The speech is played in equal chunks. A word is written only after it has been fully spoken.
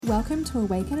Welcome to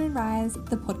Awaken and Rise,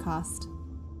 the podcast.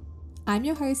 I'm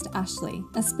your host, Ashley,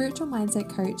 a spiritual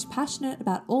mindset coach passionate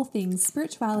about all things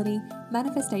spirituality,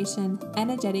 manifestation,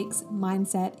 energetics,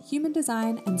 mindset, human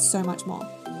design, and so much more.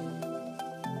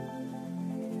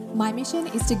 My mission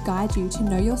is to guide you to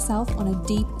know yourself on a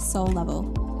deep soul level,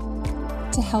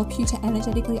 to help you to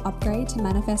energetically upgrade to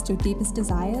manifest your deepest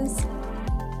desires,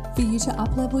 for you to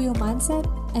up-level your mindset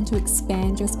and to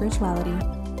expand your spirituality.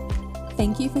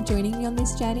 Thank you for joining me on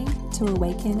this journey to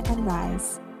awaken and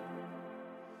rise.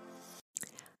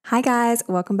 Hi guys,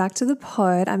 welcome back to the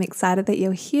pod. I'm excited that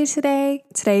you're here today.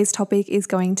 Today's topic is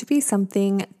going to be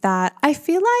something that I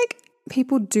feel like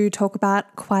people do talk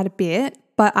about quite a bit,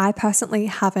 but I personally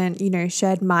haven't,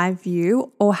 shared my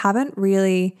view or haven't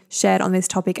really shared on this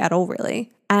topic at all,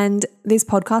 really. And this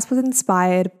podcast was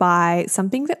inspired by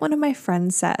something that one of my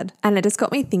friends said. And it just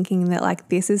got me thinking that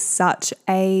this is such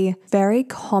a very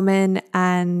common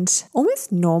and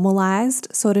almost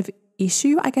normalized sort of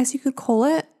issue, I guess you could call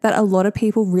it, that a lot of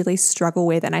people really struggle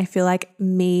with. And I feel like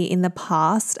me in the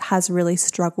past has really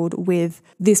struggled with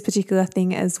this particular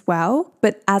thing as well.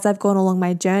 But as I've gone along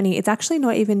my journey, it's actually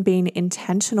not even been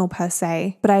intentional per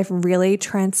se, but I've really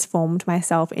transformed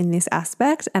myself in this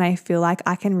aspect. And I feel like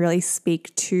I can really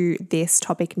speak to this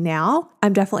topic now.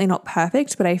 I'm definitely not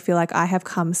perfect, but I feel like I have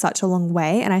come such a long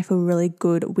way and I feel really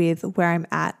good with where I'm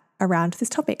at around this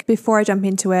topic. Before I jump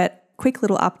into it, quick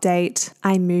little update.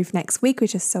 I move next week,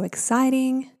 which is so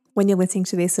exciting. When you're listening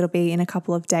to this, it'll be in a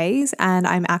couple of days, and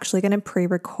I'm actually going to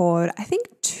pre-record, I think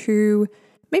 2,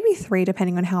 maybe 3,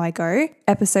 depending on how I go,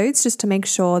 episodes just to make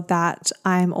sure that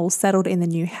I'm all settled in the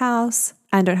new house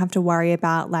and don't have to worry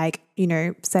about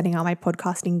setting up my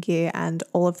podcasting gear and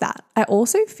all of that. I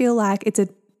also feel like it's a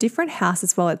different house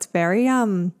as well. It's very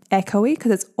echoey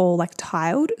because it's all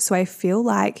tiled. So I feel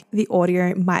like the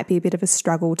audio might be a bit of a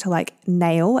struggle to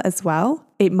nail as well.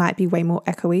 It might be way more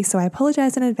echoey. So I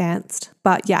apologize in advance.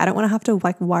 But yeah, I don't want to have to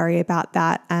worry about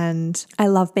that. And I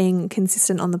love being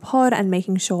consistent on the pod and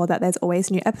making sure that there's always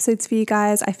new episodes for you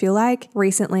guys. I feel like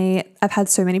recently I've had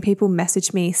so many people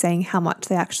message me saying how much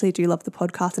they actually do love the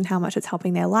podcast and how much it's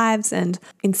helping their lives and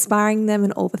inspiring them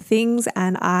and all the things.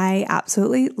 And I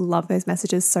absolutely love those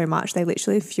messages so much. They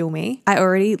literally fuel me. I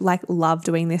already love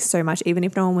doing this so much. Even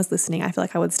if no one was listening, I feel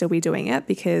like I would still be doing it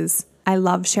because I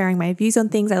love sharing my views on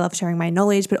things. I love sharing my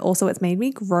knowledge, but also it's made me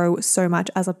grow so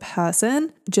much as a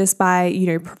person just by,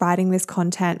 providing this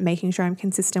content, making sure I'm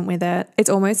consistent with it. It's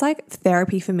almost like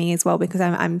therapy for me as well because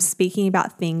I'm speaking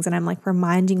about things and I'm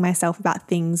reminding myself about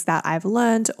things that I've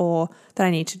learned or that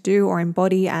I need to do or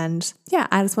embody. And yeah,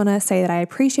 I just want to say that I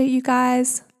appreciate you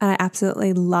guys. And I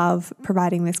absolutely love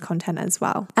providing this content as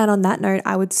well. And on that note,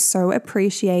 I would so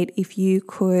appreciate if you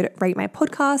could rate my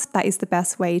podcast. That is the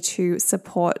best way to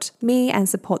support me and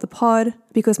support the pod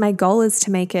because my goal is to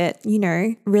make it,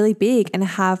 really big and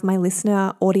have my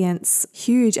listener audience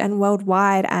huge and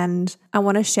worldwide. And I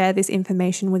want to share this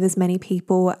information with as many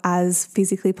people as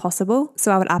physically possible.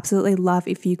 So I would absolutely love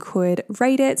if you could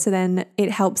rate it. So then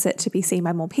it helps it to be seen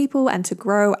by more people and to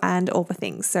grow and all the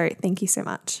things. So thank you so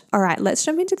much. All right, let's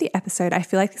jump into the episode. I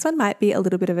feel like this one might be a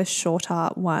little bit of a shorter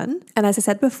one. And as I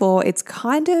said before, it's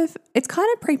kind of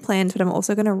pre-planned, but I'm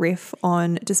also going to riff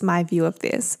on just my view of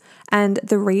this. And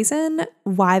the reason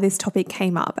why this topic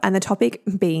came up, and the topic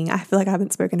being, I feel like I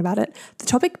haven't spoken about it, the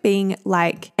topic being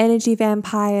energy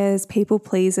vampires, people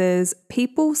pleasers,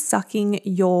 people sucking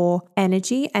your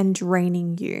energy and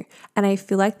draining you. And I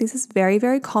feel like this is very,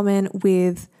 very common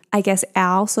with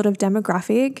our sort of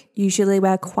demographic. Usually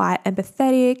we're quite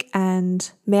empathetic and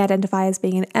may identify as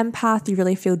being an empath. You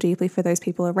really feel deeply for those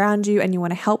people around you and you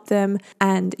want to help them.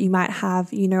 And you might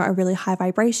have, a really high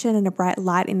vibration and a bright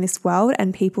light in this world,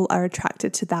 and people are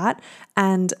attracted to that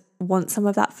and want some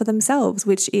of that for themselves,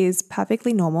 which is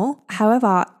perfectly normal.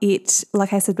 However,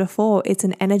 like I said before, it's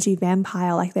an energy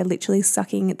vampire. They're literally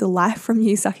sucking the life from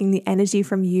you, sucking the energy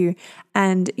from you.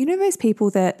 And those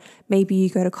people that maybe you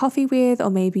go to coffee with,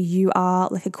 or maybe you are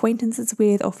acquaintances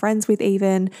with or friends with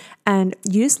even, and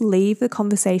you just leave the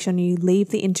conversation, you leave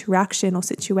the interaction or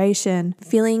situation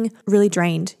feeling really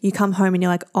drained. You come home and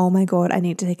you're like, oh my God, I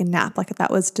need to take a nap.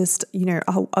 That was just,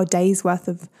 a day's worth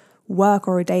of work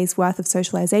or a day's worth of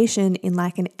socialization in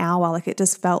an hour. It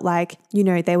just felt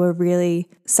they were really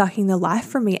sucking the life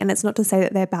from me. And it's not to say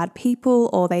that they're bad people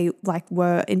or they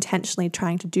were intentionally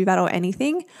trying to do that or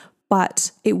anything,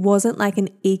 but it wasn't an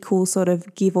equal sort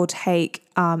of give or take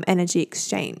energy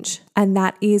exchange. And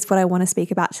that is what I want to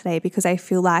speak about today, because I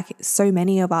feel like so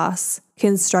many of us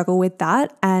can struggle with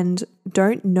that and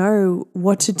don't know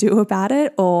what to do about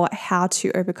it or how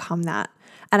to overcome that.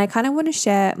 And I kind of want to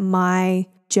share my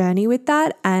journey with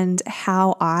that and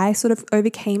how I sort of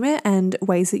overcame it and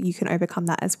ways that you can overcome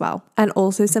that as well. And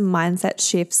also some mindset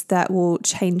shifts that will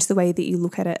change the way that you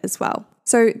look at it as well.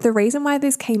 So the reason why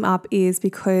this came up is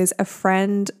because a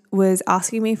friend was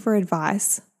asking me for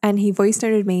advice and he voice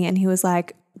noted me and he was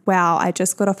like, wow, I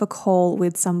just got off a call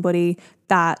with somebody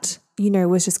that,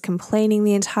 was just complaining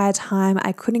the entire time.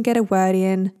 I couldn't get a word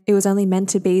in. It was only meant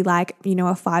to be like, a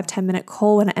 5-10 minute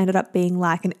call and it ended up being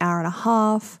like an hour and a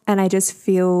half. And I just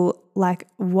feel like,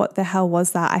 what the hell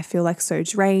was that? I feel like so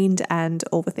drained and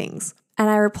all the things. And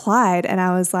I replied and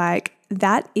I was like,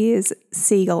 that is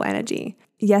seagull energy.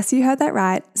 Yes, you heard that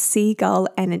right. Seagull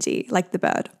energy, like the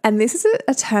bird. And this is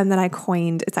a term that I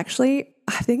coined. It's actually,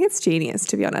 I think it's genius,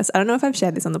 to be honest. I don't know if I've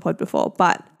shared this on the pod before,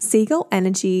 but seagull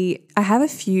energy, I have a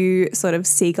few sort of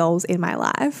seagulls in my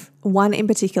life. One in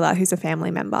particular who's a family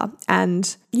member.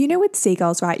 And with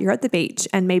seagulls, right? You're at the beach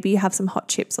and maybe you have some hot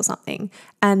chips or something.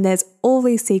 And there's all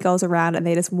these seagulls around and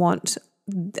they just want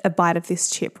a bite of this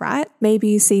chip, right? Maybe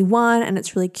you see one and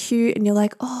it's really cute and you're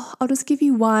like, oh, I'll just give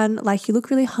you one. Like you look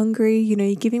really hungry,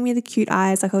 you're giving me the cute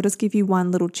eyes. Like I'll just give you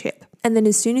one little chip. And then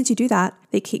as soon as you do that,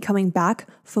 they keep coming back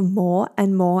for more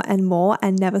and more and more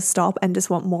and never stop and just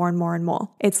want more and more and more.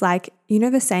 It's like,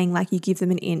 the saying, like you give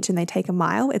them an inch and they take a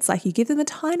mile. It's like you give them a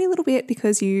tiny little bit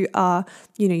because you are,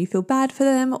 you feel bad for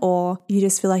them or you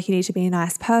just feel like you need to be a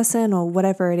nice person or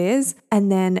whatever it is. And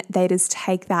then they just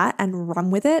take that and run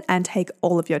with it and take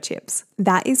all of your chips.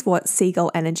 That is what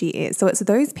seagull energy is. So it's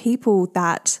those people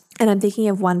that, and I'm thinking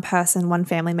of one person, one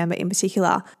family member in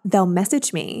particular, they'll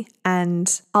message me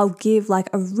and I'll give like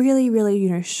a really,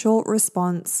 really, short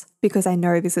response because I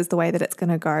know this is the way that it's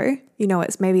going to go.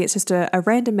 It's just a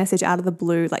random message out of the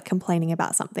blue, like complaining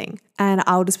about something. And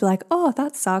I'll just be like, oh,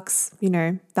 that sucks.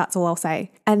 That's all I'll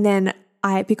say. And then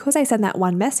because I send that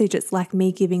one message, it's like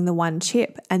me giving the one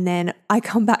chip. And then I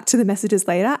come back to the messages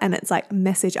later and it's like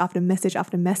message after message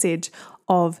after message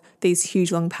of these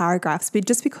huge long paragraphs. But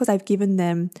just because I've given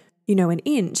them, an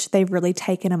inch, they've really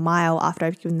taken a mile after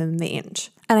I've given them the inch.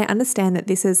 And I understand that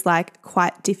this is like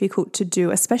quite difficult to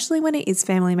do, especially when it is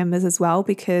family members as well,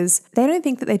 because they don't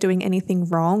think that they're doing anything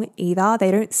wrong either. They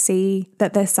don't see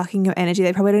that they're sucking your energy.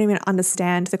 They probably don't even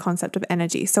understand the concept of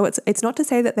energy. So it's not to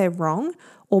say that they're wrong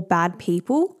or bad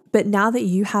people, but now that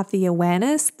you have the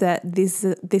awareness that this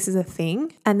is a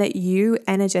thing and that you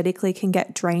energetically can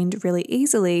get drained really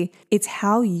easily, it's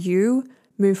how you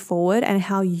move forward and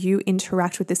how you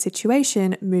interact with the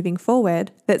situation moving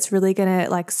forward that's really going to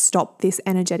like stop this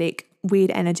weird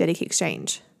energetic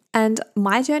exchange. And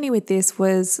my journey with this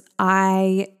was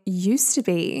I used to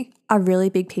be a really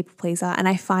big people pleaser. And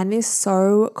I find this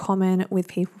so common with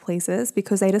people pleasers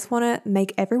because they just want to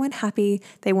make everyone happy.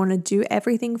 They want to do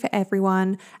everything for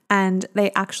everyone. And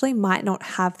they actually might not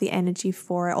have the energy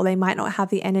for it, or they might not have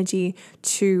the energy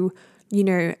to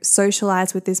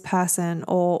socialize with this person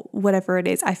or whatever it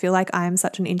is. I feel like I'm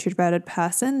such an introverted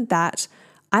person that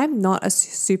I'm not a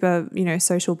super,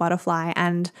 social butterfly,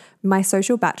 and my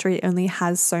social battery only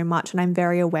has so much, and I'm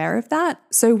very aware of that.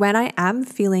 So when I am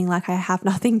feeling like I have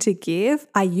nothing to give,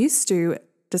 I used to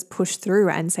just push through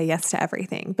and say yes to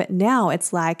everything. But now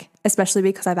it's like, especially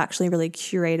because I've actually really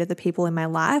curated the people in my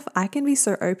life, I can be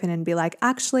so open and be like,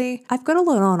 actually, I've got a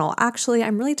lot on, or actually,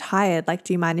 I'm really tired. Like,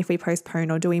 do you mind if we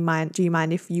postpone, or do you mind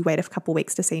if you wait a couple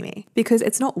weeks to see me? Because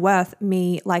it's not worth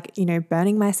me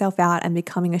burning myself out and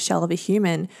becoming a shell of a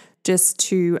human just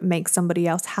to make somebody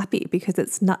else happy, because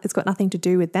it's got nothing to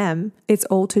do with them. It's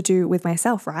all to do with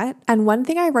myself, right? And one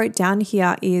thing I wrote down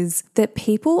here is that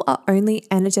people are only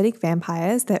energetic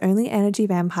vampires. They're only energy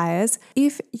vampires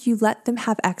if you let them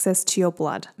have access to your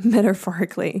blood,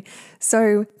 metaphorically.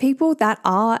 So people that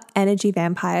are energy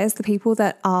vampires, the people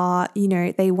that are,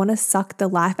 they want to suck the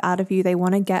life out of you. They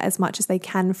want to get as much as they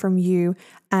can from you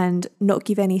and not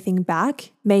give anything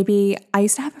back. Maybe I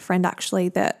used to have a friend actually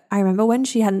that I remember when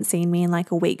she hadn't seen me in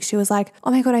like a week, she was like,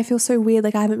 oh my God, I feel so weird.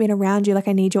 Like I haven't been around you. Like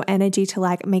I need your energy to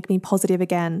like make me positive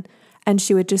again. And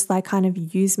she would just like kind of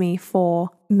use me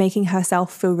for making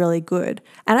herself feel really good.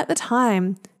 And at the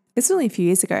time, this was only a few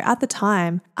years ago, at the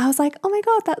time, I was like, oh my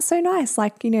God, that's so nice.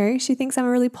 Like, she thinks I'm a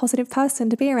really positive person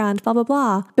to be around, blah, blah,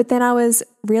 blah. But then I was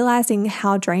realizing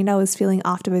how drained I was feeling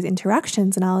after those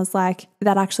interactions. And I was like,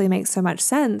 that actually makes so much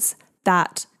sense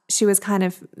that she was kind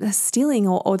of stealing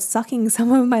or sucking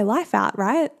some of my life out,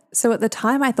 right? So at the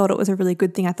time, I thought it was a really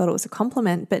good thing. I thought it was a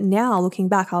compliment. But now looking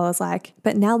back,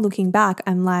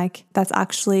 I'm like, that's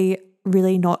actually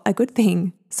really not a good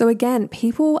thing. So again,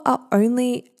 people are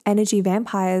only energy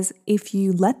vampires if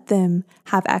you let them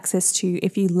have access to you,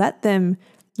 if you let them,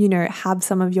 have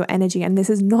some of your energy. And this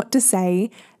is not to say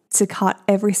to cut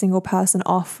every single person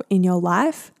off in your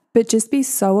life. but just be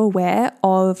so aware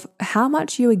of how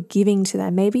much you are giving to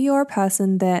them. Maybe you're a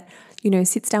person that,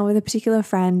 sits down with a particular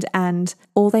friend and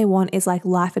all they want is like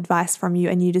life advice from you,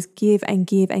 and you just give and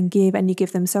give and give, and you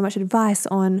give them so much advice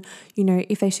on,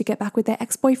 if they should get back with their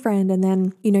ex-boyfriend, and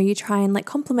then, you try and like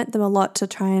compliment them a lot to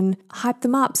try and hype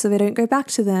them up so they don't go back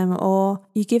to them, or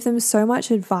you give them so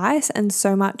much advice and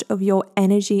so much of your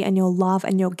energy and your love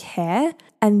and your care,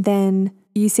 and then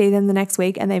you see them the next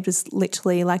week and they've just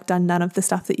literally like done none of the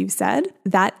stuff that you've said.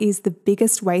 That is the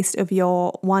biggest waste of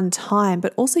your time,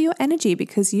 but also your energy,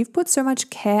 because you've put so much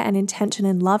care and intention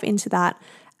and love into that,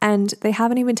 and they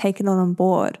haven't even taken it on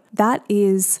board. That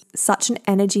is such an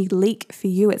energy leak for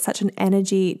you. It's such an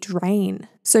energy drain.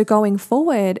 So going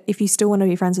forward, if you still want to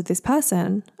be friends with this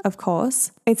person, of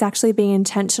course, it's actually being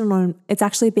intentional. It's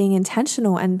actually being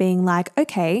intentional and being like,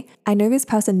 okay, I know this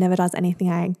person never does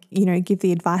anything I, give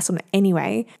the advice on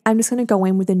anyway. I'm just going to go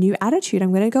in with a new attitude.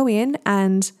 I'm going to go in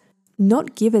and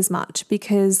not give as much,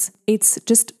 because it's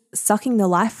just sucking the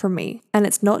life from me and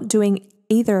it's not doing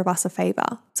either of us a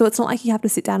favor. So it's not like you have to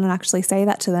sit down and actually say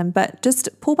that to them, but just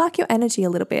pull back your energy a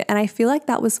little bit. And I feel like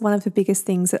that was one of the biggest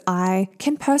things that I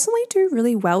can personally do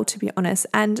really well, to be honest.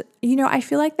 And, I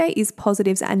feel like there is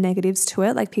positives and negatives to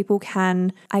it. Like people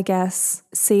can, I guess,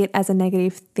 see it as a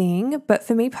negative thing. But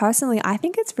for me personally, I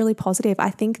think it's really positive.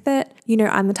 I think that,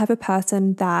 I'm the type of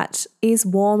person that is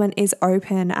warm and is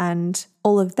open and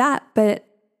all of that. But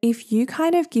if you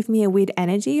kind of give me a weird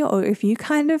energy, or if you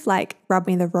kind of like rub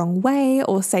me the wrong way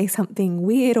or say something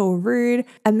weird or rude,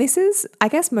 and this is, I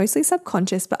guess, mostly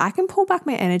subconscious, but I can pull back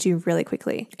my energy really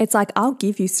quickly. It's like I'll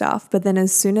give you stuff, but then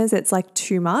as soon as it's like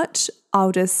too much,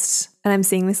 and I'm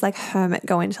seeing this like hermit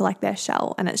go into like their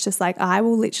shell, and it's just like I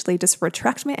will literally just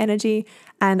retract my energy,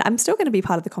 and I'm still going to be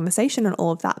part of the conversation and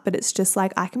all of that, but it's just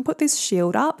like I can put this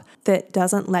shield up that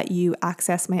doesn't let you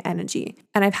access my energy.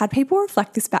 And I've had people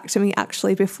reflect this back to me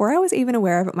actually before I was even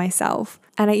aware of it myself.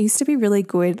 And it used to be really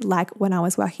good, like when I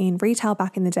was working in retail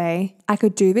back in the day, I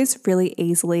could do this really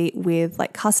easily with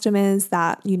like customers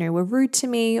that, were rude to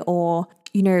me, or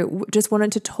just wanted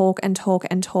to talk and talk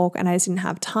and talk, and I just didn't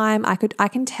have time.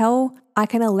 I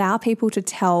can allow people to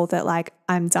tell that like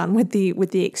I'm done with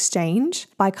the exchange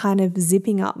by kind of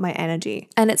zipping up my energy.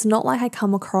 And it's not like I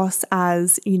come across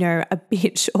as, a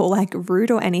bitch or like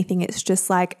rude or anything. It's just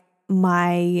like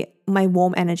my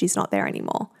warm energy is not there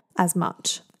anymore as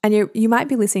much. And you might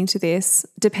be listening to this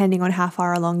depending on how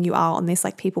far along you are on this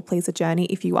like people pleaser journey,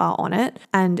 if you are on it.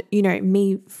 And,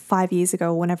 me 5 years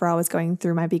ago, whenever I was going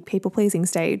through my big people pleasing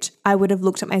stage, I would have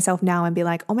looked at myself now and be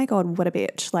like, oh my God, what a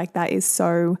bitch. Like that is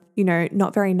so,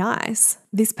 not very nice.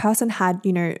 This person had,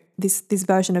 this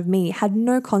version of me had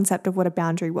no concept of what a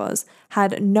boundary was,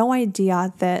 had no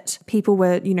idea that people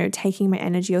were, taking my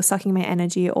energy or sucking my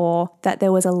energy, or that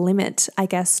there was a limit, I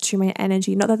guess, to my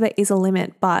energy. Not that there is a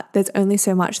limit, but there's only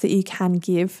so much that you can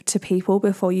give to people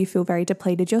before you feel very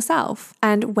depleted yourself.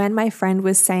 And when my friend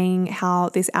was saying how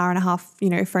this hour and a half,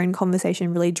 phone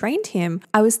conversation really drained him,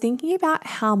 I was thinking about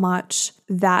how much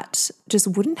that just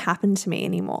wouldn't happen to me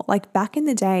anymore. Like back in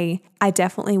the day, I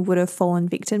definitely would have fallen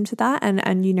victim to that and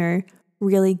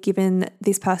really given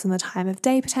this person the time of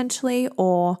day potentially,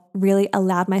 or really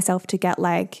allowed myself to get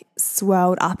like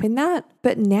swirled up in that.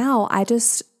 But now I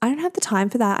don't have the time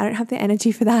for that. I don't have the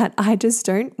energy for that. I just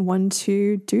don't want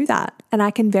to do that. And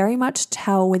I can very much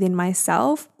tell within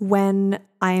myself when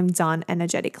I am done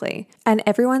energetically. And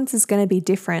everyone's is going to be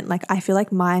different. Like I feel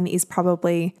like mine is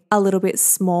probably a little bit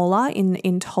smaller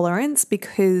in tolerance,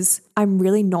 because I'm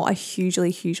really not a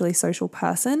hugely social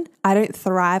person. I don't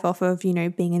thrive off of,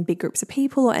 being in big groups of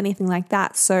people or anything like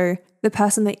that. So the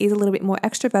person that is a little bit more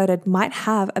extroverted might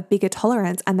have a bigger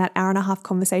tolerance, and that hour and a half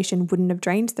conversation wouldn't have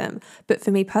drained them. But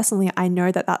for me personally, I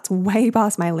know that that's way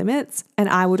past my limits, and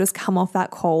I will just come off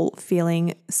that call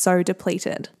feeling so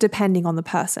depleted, depending on the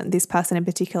person. This person in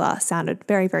particular sounded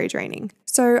very, very draining.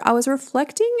 So I was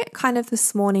reflecting kind of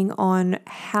this morning on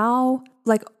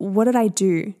what did I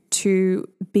do to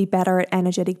be better at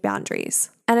energetic boundaries?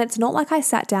 And it's not like I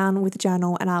sat down with a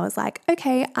journal and I was like,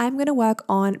 okay, I'm going to work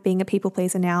on being a people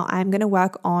pleaser now. I'm going to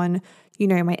work on,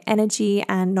 my energy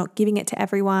and not giving it to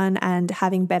everyone and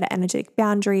having better energetic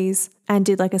boundaries, and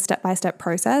did like a step-by-step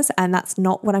process. And that's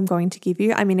not what I'm going to give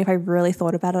you. I mean, if I really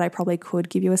thought about it, I probably could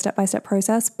give you a step-by-step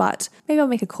process, but maybe I'll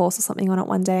make a course or something on it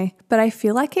one day. But I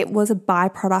feel like it was a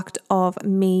byproduct of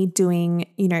me doing,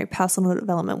 personal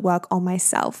development work on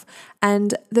myself.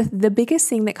 And the biggest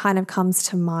thing that kind of comes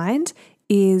to mind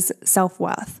is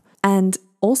self-worth. And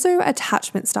also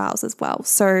attachment styles as well.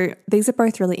 So these are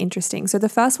both really interesting. So the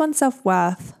first one,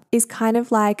 self-worth, is kind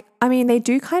of like, I mean, they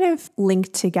do kind of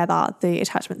link together, the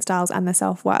attachment styles and the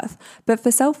self-worth. But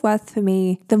for self-worth, for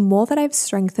me, the more that I've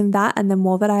strengthened that and the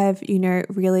more that I've,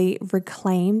 really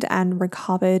reclaimed and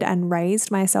recovered and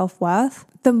raised my self-worth,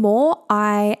 the more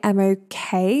I am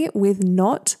okay with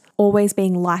not always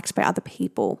being liked by other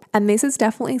people. And this is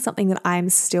definitely something that I'm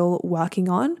still working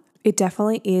on. It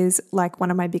definitely is like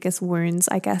one of my biggest wounds,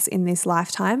 I guess, in this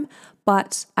lifetime.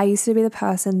 But I used to be the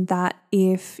person that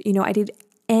if, I did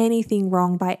anything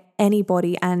wrong by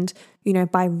anybody, and,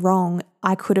 by wrong,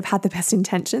 I could have had the best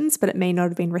intentions, but it may not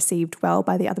have been received well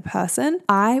by the other person,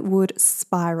 I would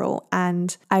spiral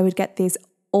and I would get this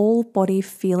all body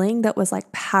feeling that was like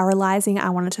paralyzing. I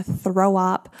wanted to throw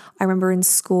up. I remember in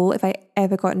school, if I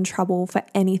ever got in trouble for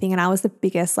anything, and I was the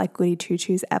biggest like goody two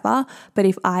shoes ever, but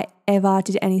if I ever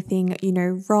did anything,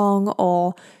 wrong,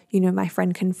 or, my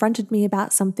friend confronted me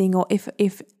about something, or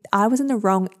if I was in the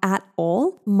wrong at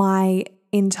all, my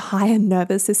entire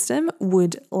nervous system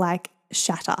would like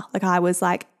shatter. Like I was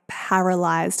like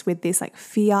paralyzed with this like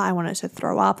fear. I wanted to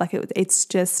throw up. Like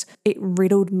it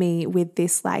riddled me with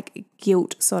this like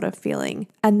guilt sort of feeling.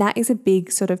 And that is a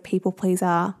big sort of people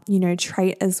pleaser,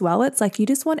 trait as well. It's like you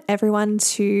just want everyone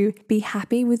to be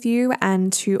happy with you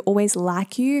and to always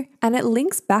like you. And it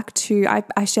links back to,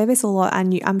 I share this a lot,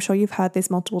 and I'm sure you've heard this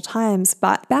multiple times,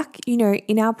 but back,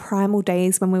 in our primal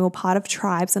days when we were part of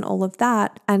tribes and all of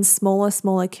that, and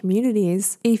smaller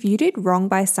communities, if you did wrong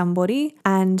by somebody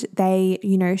and they,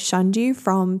 shunned you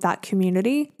from that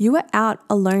community, you were out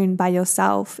alone by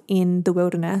yourself in the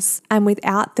wilderness, and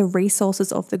without the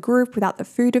resources of the group, without the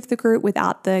food of the group,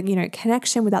 without the,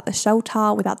 connection, without the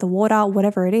shelter, without the water,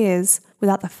 whatever it is,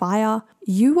 without the fire,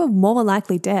 you were more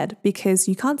likely dead, because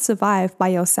you can't survive by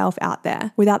yourself out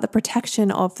there without the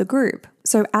protection of the group.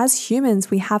 So as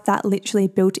humans, we have that literally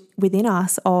built within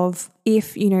us of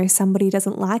if, somebody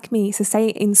doesn't like me. So say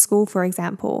in school, for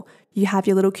example, you have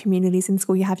your little communities in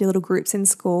school, you have your little groups in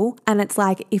school. And it's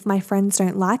like, if my friends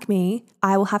don't like me,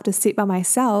 I will have to sit by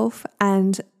myself,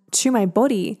 and to my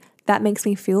body, that makes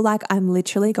me feel like I'm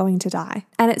literally going to die.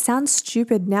 And it sounds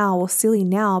stupid now or silly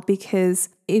now, because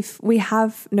if we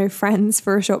have no friends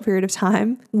for a short period of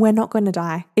time, we're not going to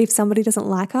die. If somebody doesn't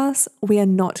like us, we are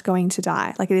not going to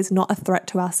die. Like it is not a threat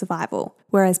to our survival.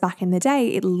 Whereas back in the day,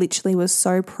 it literally was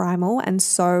so primal and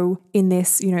so in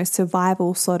this,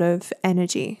 survival sort of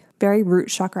energy. Very root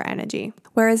chakra energy.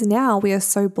 Whereas now we are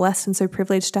so blessed and so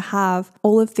privileged to have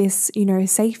all of this,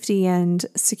 safety and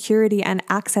security and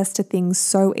access to things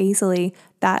so easily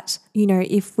that,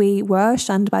 if we were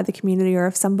shunned by the community or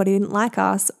if somebody didn't like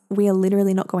us, we are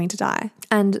literally not going to die.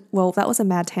 And well, that was a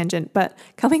mad tangent, but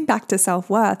coming back to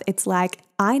self-worth, it's like,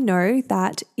 I know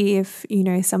that if,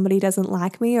 somebody doesn't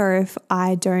like me, or if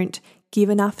I don't give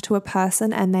enough to a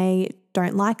person and they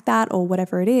don't like that or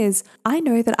whatever it is, I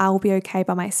know that I will be okay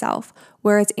by myself.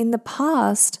 Whereas in the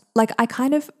past, like I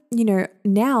kind of,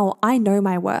 now I know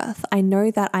my worth. I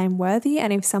know that I'm worthy.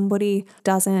 And if somebody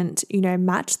doesn't,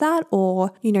 match that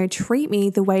or, treat me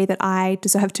the way that I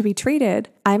deserve to be treated,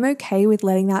 I'm okay with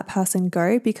letting that person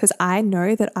go, because I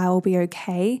know that I will be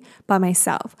okay by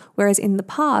myself. Whereas in the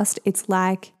past, it's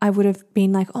like I would have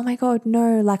been like, oh my God,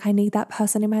 no, like I need that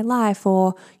person in my life,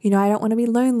 or, I don't want to be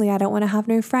lonely. I don't want to have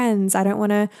no friends. I don't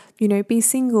want to, be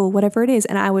single, whatever it is.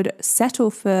 And I would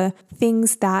settle for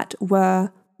things that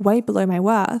were way below my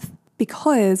worth,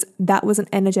 because that was an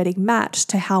energetic match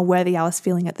to how worthy I was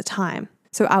feeling at the time.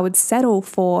 So I would settle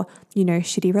for,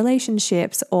 shitty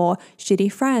relationships or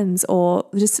shitty friends, or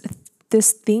just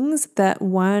things that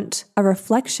weren't a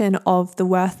reflection of the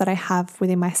worth that I have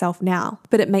within myself now.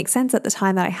 But it makes sense at the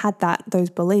time that I had those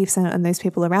beliefs and those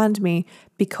people around me,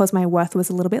 because my worth was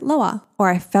a little bit lower, or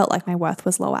I felt like my worth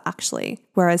was lower actually.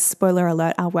 Whereas, spoiler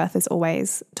alert, our worth is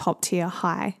always top tier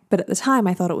high. But at the time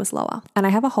I thought it was lower. And I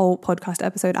have a whole podcast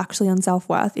episode actually on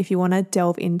self-worth if you want to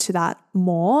delve into that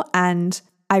more. And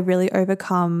I really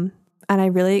overcome and I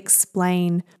really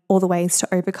explain all the ways to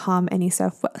overcome any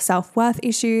self-worth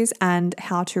issues and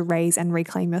how to raise and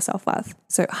reclaim your self-worth.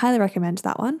 So highly recommend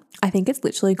that one. I think it's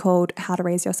literally called How to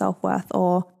Raise Your Self-Worth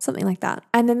or something like that.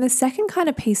 And then the second kind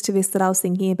of piece to this that I was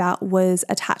thinking about was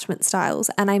attachment styles.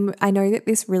 And I know that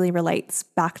this really relates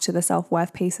back to the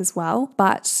self-worth piece as well,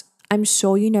 but I'm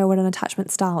sure you know what an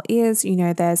attachment style is.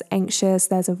 There's anxious,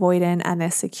 there's avoidant, and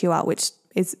there's secure, which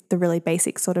is the really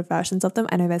basic sort of versions of them.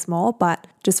 I know there's more, but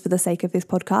just for the sake of this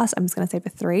podcast, I'm just going to say the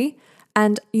 3.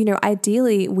 And,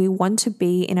 ideally, we want to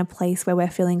be in a place where we're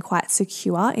feeling quite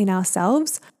secure in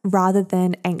ourselves rather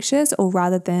than anxious or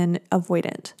rather than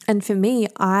avoidant. And for me,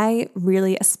 I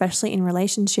really, especially in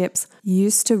relationships,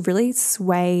 used to really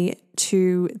sway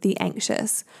to the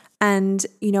anxious. And,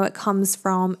 it comes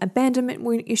from abandonment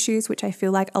wound issues, which I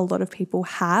feel like a lot of people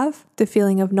have, the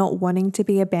feeling of not wanting to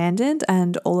be abandoned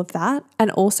and all of that. And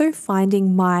also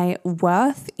finding my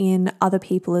worth in other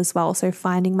people as well. So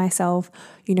finding myself,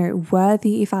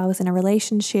 worthy if I was in a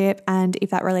relationship, and if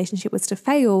that relationship was to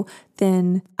fail,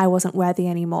 then I wasn't worthy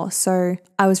anymore. So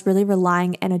I was really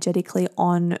relying energetically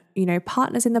on,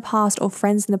 partners in the past or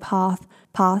friends in the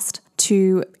past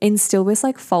to instill this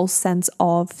like false sense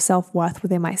of self-worth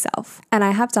within myself. And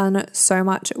I have done so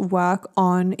much work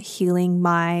on healing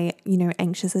my,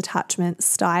 anxious attachment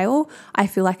style. I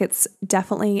feel like it's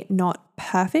definitely not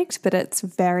perfect, but it's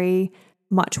very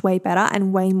much way better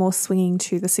and way more swinging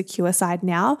to the secure side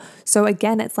now. So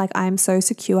again, it's like I'm so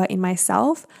secure in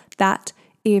myself that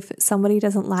if somebody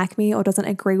doesn't like me or doesn't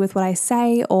agree with what I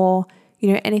say or,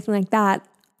 anything like that,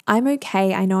 I'm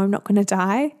okay. I know I'm not going to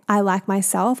die. I like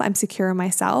myself. I'm secure in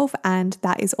myself. And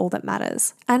that is all that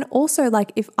matters. And also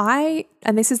like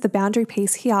and this is the boundary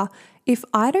piece here, if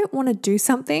I don't want to do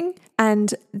something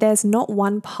and there's not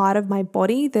one part of my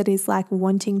body that is like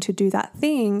wanting to do that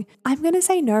thing, I'm going to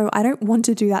say, no, I don't want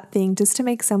to do that thing just to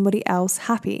make somebody else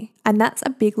happy. And that's a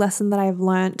big lesson that I've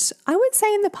learned, I would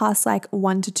say in the past like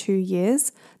 1 to 2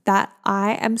 years, that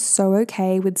I am so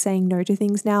okay with saying no to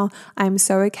things now. I'm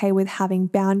so okay with having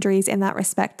boundaries in that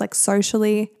respect, like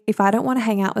socially. If I don't want to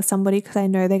hang out with somebody because I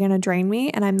know they're going to drain me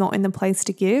and I'm not in the place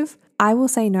to give, I will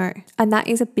say no. And that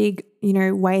is a big,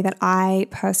 way that I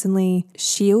personally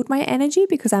shield my energy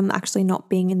because I'm actually not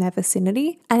being in their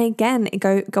vicinity. And again,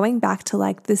 going back to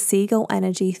like the seagull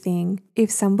energy thing, if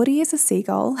somebody is a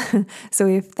seagull, so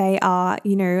if they are,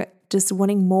 just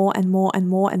wanting more and more and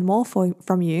more and more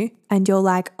from you, and you're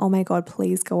like, oh my God,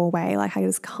 please go away. Like I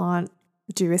just can't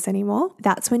do this anymore.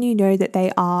 That's when you know that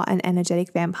they are an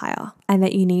energetic vampire and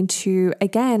that you need to,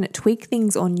 again, tweak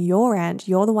things on your end.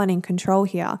 You're the one in control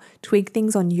here. Tweak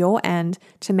things on your end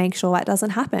to make sure that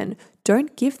doesn't happen.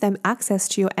 Don't give them access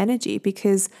to your energy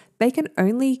because they can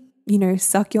only,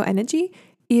 suck your energy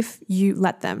if you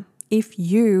let them, if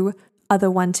you are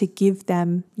the one to give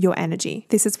them your energy.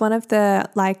 This is one of the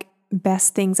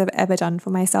best things I've ever done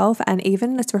for myself. And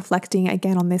even it's reflecting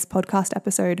again on this podcast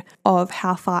episode of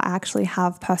how far I actually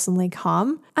have personally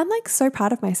come. I'm so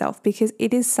proud of myself because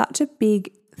it is such a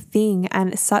big thing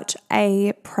and such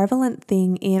a prevalent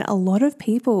thing in a lot of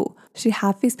people to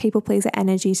have this people pleaser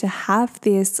energy, to have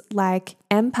this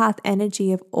empath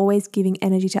energy of always giving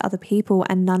energy to other people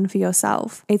and none for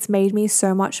yourself. It's made me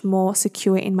so much more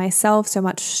secure in myself, so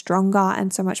much stronger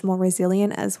and so much more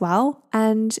resilient as well.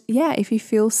 And yeah, if you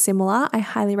feel similar, I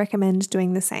highly recommend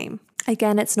doing the same.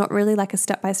 Again, it's not really a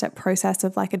step-by-step process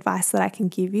of advice that I can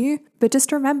give you, but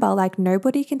just remember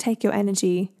nobody can take your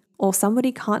energy or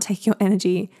somebody can't take your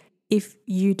energy if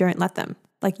you don't let them.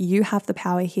 You have the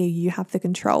power here, you have the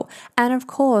control. And of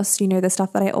course, the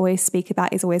stuff that I always speak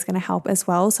about is always going to help as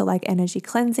well. So energy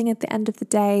cleansing at the end of the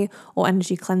day, or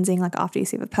energy cleansing after you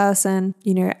see the person,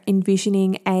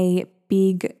 envisioning a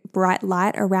big bright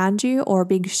light around you or a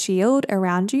big shield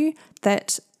around you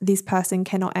that this person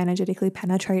cannot energetically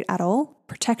penetrate at all.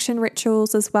 Protection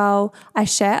rituals as well. I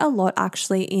share a lot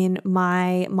actually in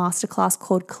my masterclass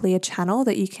called Clear Channel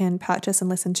that you can purchase and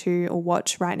listen to or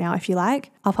watch right now if you like.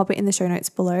 I'll pop it in the show notes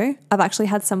below. I've actually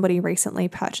had somebody recently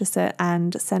purchase it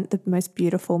and sent the most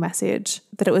beautiful message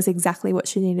that it was exactly what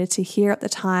she needed to hear at the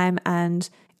time, and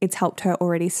it's helped her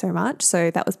already so much.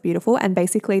 So that was beautiful. And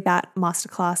basically that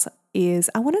masterclass is,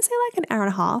 I want to say an hour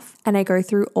and a half. And I go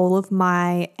through all of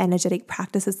my energetic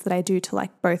practices that I do to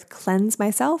both cleanse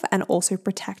myself and also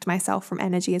protect myself from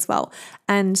energy as well.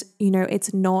 And,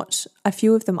 it's not, a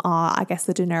few of them are, I guess,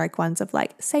 the generic ones of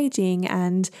saging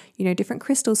and, different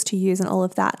crystals to use and all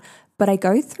of that. But I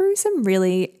go through some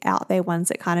really out there ones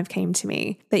that kind of came to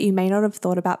me that you may not have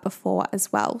thought about before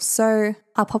as well. So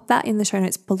I'll pop that in the show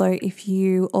notes below if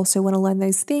you also want to learn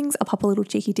those things. I'll pop a little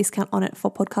cheeky discount on it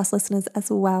for podcast listeners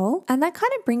as well. And that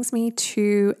kind of brings me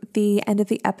to the end of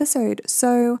the episode.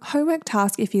 So homework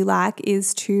task, if you like,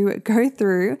 is to go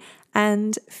through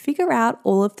and figure out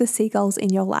all of the seagulls in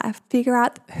your life. Figure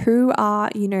out who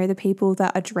are, the people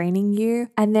that are draining you,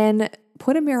 and then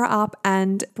put a mirror up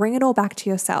and bring it all back to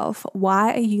yourself.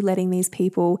 Why are you letting these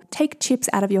people take chips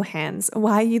out of your hands?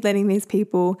 Why are you letting these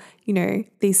people,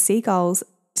 these seagulls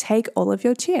take all of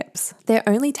your chips. They're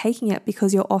only taking it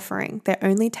because you're offering. They're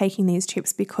only taking these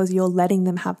chips because you're letting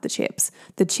them have the chips.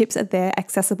 The chips are there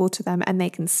accessible to them and they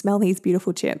can smell these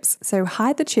beautiful chips. So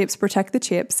hide the chips, protect the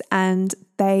chips, and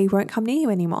they won't come near you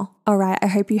anymore. All right, I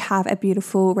hope you have a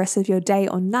beautiful rest of your day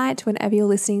or night whenever you're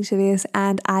listening to this,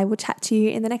 and I will chat to you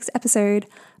in the next episode.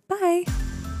 Bye.